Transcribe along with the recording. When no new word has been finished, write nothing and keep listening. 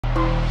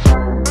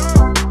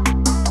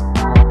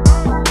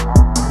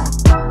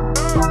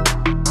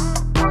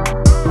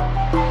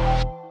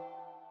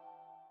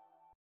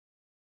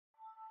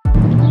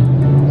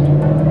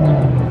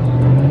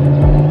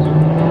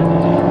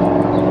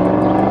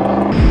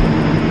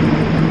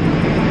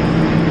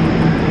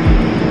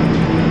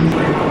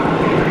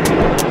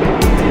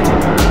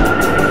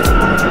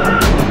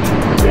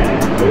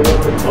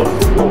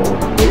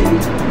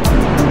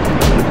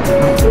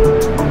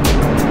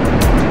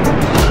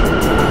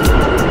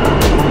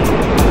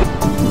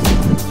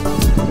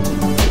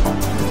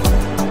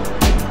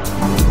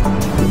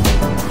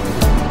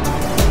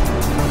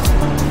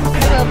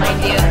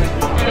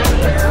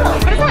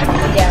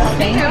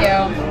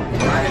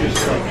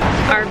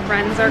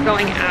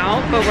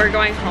we're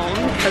going home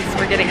because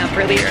we're getting up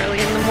really early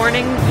in the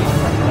morning.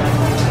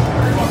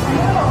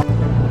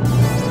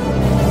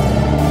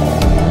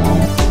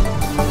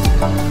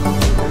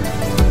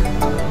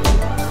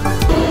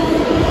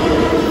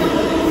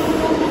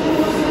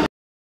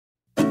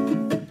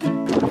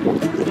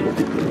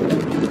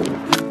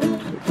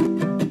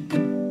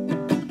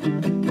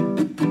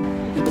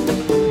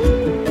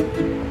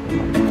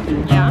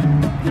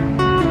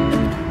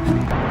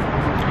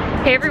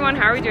 Hey everyone,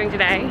 how are we doing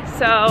today?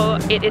 So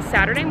it is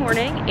Saturday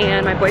morning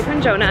and my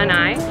boyfriend Jonah and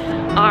I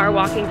are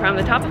walking from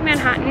the top of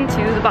Manhattan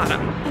to the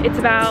bottom. It's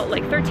about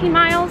like 13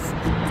 miles,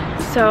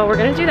 so we're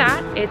gonna do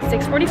that. It's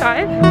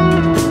 6:45.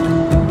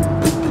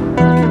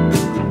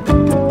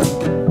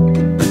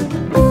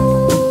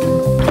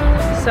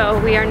 So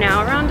we are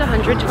now around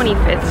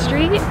 125th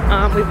Street.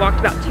 We've walked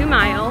about 2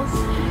 miles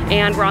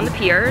and we're on the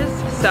piers,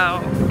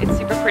 so it's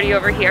super pretty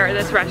over here.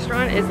 This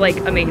restaurant is like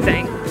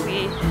amazing.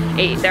 We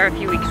ate there a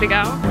few weeks ago.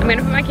 I'm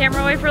gonna put my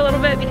camera away for a little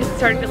bit because it's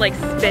starting to like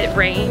spit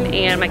rain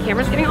and my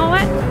camera's getting all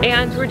wet.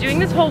 And we're doing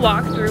this whole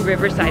walk through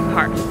Riverside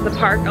Park. It's the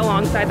park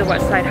alongside the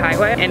West Side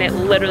Highway and it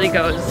literally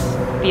goes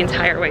the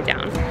entire way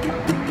down.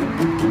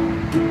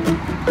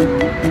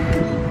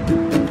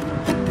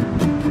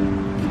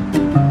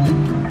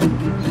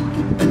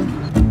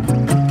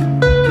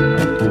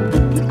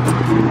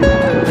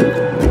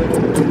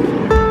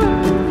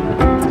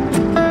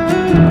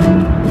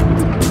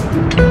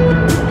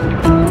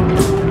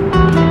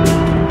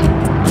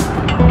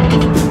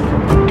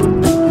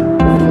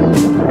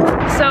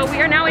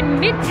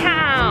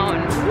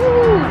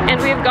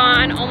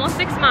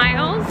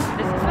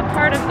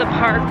 Of the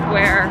park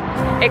where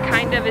it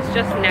kind of is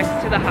just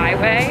next to the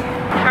highway.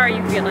 How are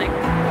you feeling?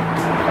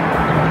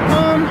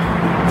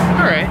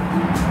 All right.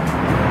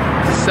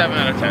 7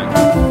 out of 10.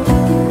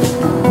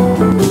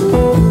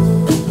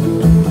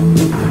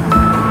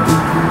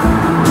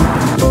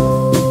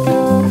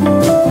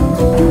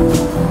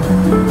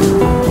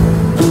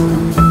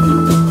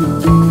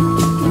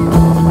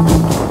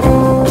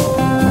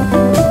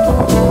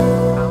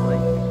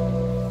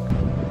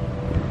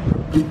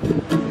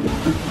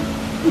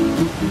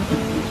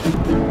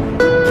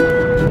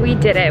 We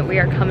did it. We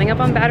are coming up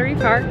on Battery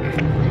Park.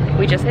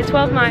 We just hit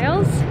 12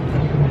 miles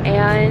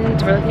and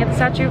we're looking at the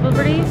Statue of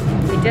Liberty.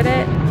 We did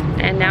it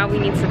and now we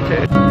need some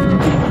food.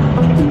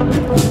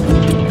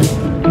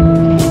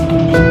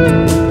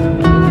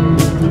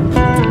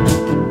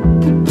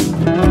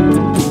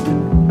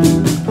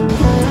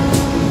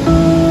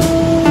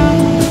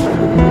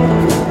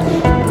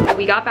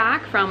 We got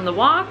back from the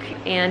walk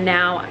and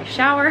now I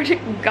showered,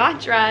 got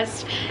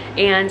dressed,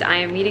 and I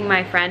am meeting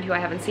my friend who I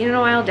haven't seen in a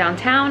while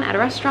downtown at a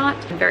restaurant.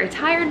 I'm very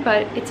tired,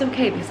 but it's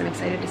okay because I'm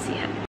excited to see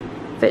him.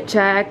 Fit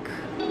check.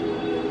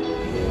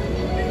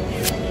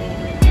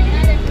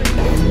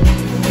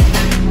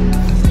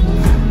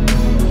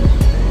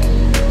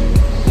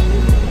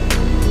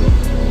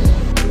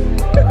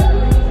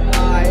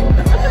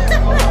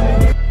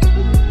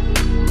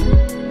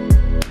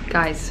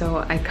 Guys,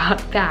 so I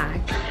got back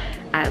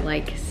at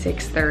like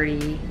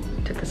 6:30,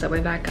 took the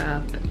subway back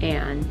up,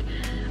 and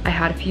I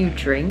had a few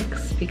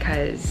drinks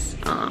because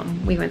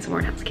we went somewhere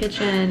in Hell's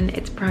Kitchen.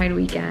 It's Pride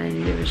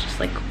weekend. It was just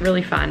like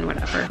really fun,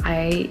 whatever.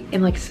 I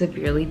am like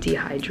severely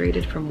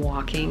dehydrated from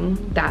walking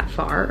that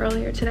far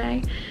earlier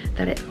today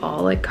that it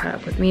all like caught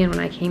up with me, and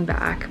when I came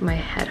back, my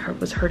head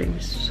was hurting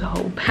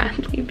so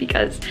badly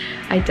because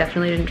I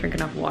definitely didn't drink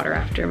enough water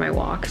after my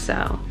walk,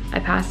 so I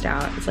passed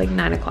out. It's like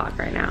 9 o'clock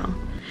right now.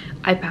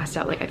 I passed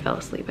out, like I fell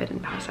asleep, I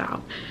didn't pass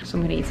out. So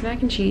I'm gonna eat some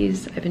mac and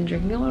cheese. I've been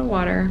drinking a lot of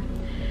water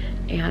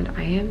and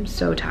I am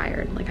so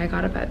tired. Like I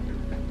got up at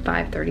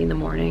 5:30 in the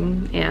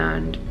morning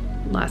and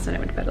last night I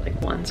went to bed at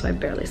like 1, so I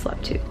barely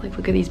slept too. Like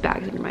look at these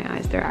bags under my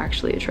eyes, they're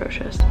actually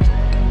atrocious.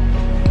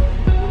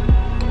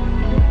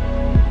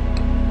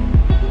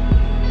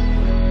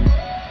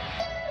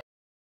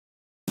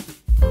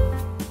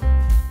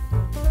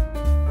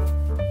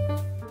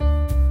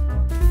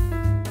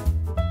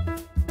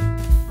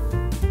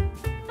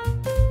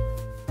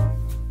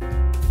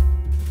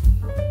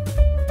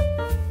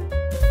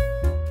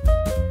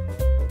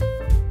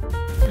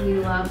 We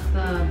love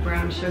the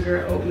brown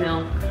sugar oat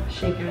milk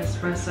shaken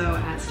espresso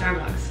at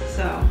Starbucks.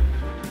 So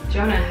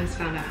Jonah has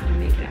found out how to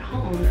make it at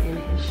home in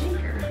his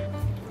shaker.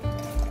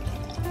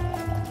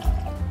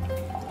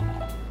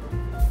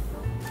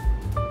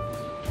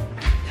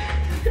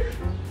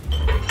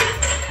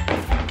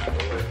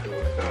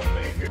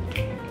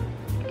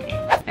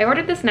 I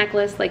ordered this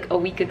necklace like a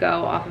week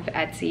ago off of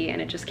Etsy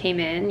and it just came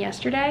in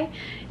yesterday,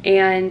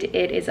 and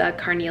it is a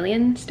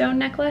carnelian stone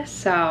necklace.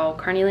 So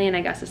carnelian,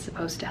 I guess, is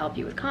supposed to help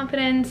you with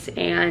confidence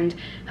and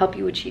help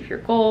you achieve your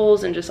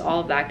goals and just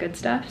all of that good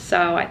stuff.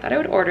 So I thought I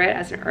would order it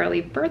as an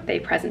early birthday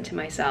present to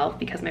myself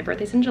because my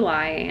birthday's in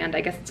July and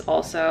I guess it's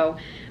also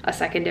a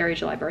secondary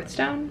July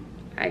birthstone.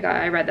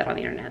 I read that on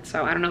the internet,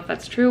 so I don't know if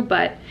that's true,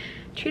 but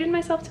treated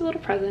myself to a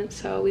little present,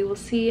 so we will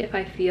see if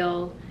I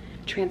feel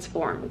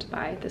transformed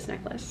by this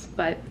necklace.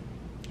 But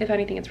If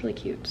anything, it's really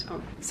cute,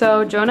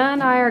 so. Jonah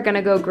and I are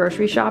gonna go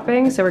grocery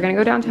shopping. So we're gonna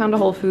go downtown to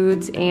Whole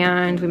Foods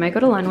and we might go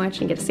to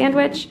Lenwich and get a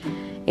sandwich.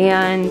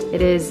 And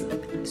it is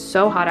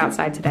so hot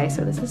outside today,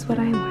 so this is what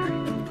I am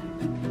wearing.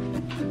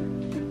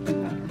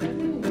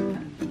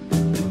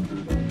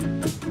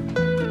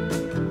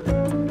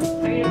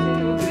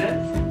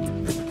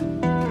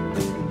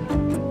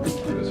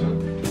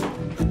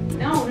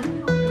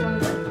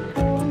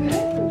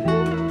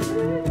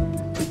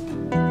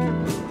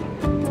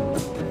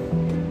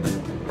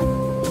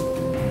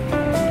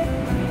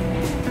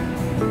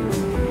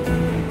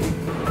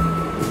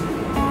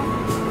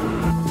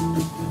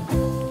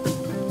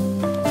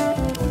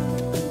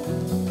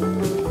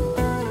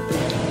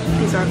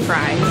 These are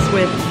fries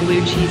with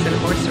blue cheese and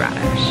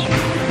horseradish.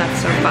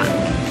 That's so fun.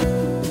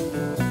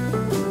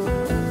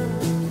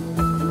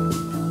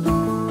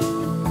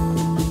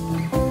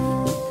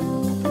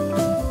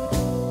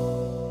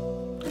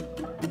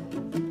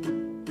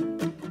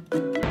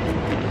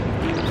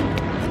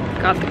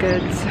 Got the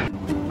goods.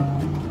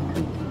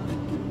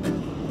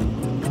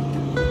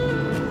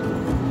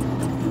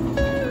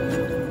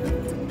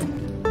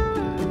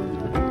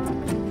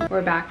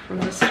 We're back from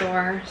the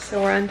store,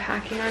 so we're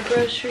unpacking our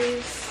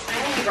groceries.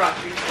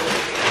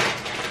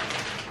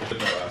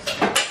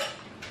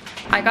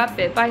 I got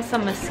bit by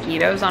some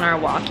mosquitoes on our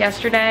walk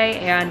yesterday,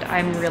 and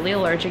I'm really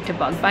allergic to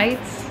bug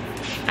bites.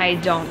 I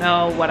don't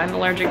know what I'm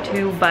allergic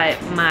to, but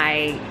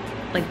my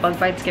bug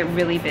bites get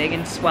really big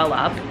and swell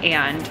up,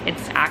 and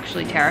it's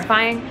actually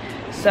terrifying.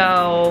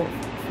 So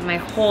my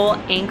whole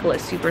ankle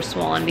is super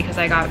swollen because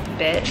I got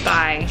bit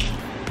by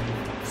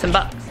some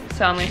bugs.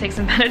 So I'm gonna take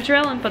some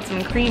Benadryl and put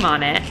some cream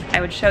on it.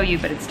 I would show you,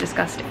 but it's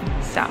disgusting,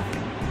 so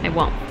I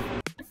won't.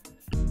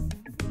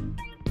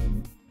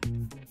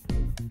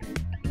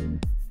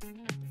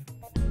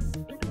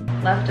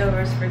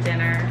 Leftovers for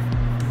dinner.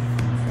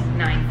 It's like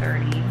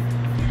 9:30.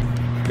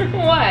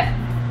 What?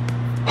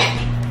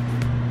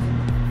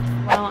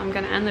 Well, I'm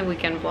gonna end the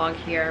weekend vlog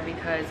here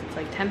because it's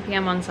like 10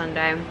 p.m. on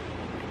Sunday.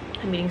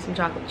 I'm eating some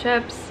chocolate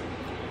chips.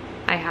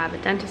 I have a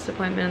dentist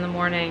appointment in the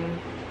morning,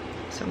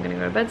 so I'm gonna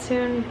go to bed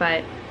soon.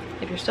 But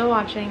if you're still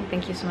watching,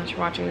 thank you so much for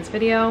watching this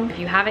video. If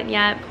you haven't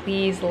yet,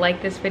 please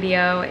like this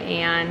video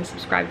and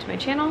subscribe to my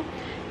channel,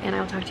 and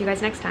I will talk to you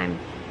guys next time.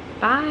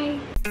 Bye.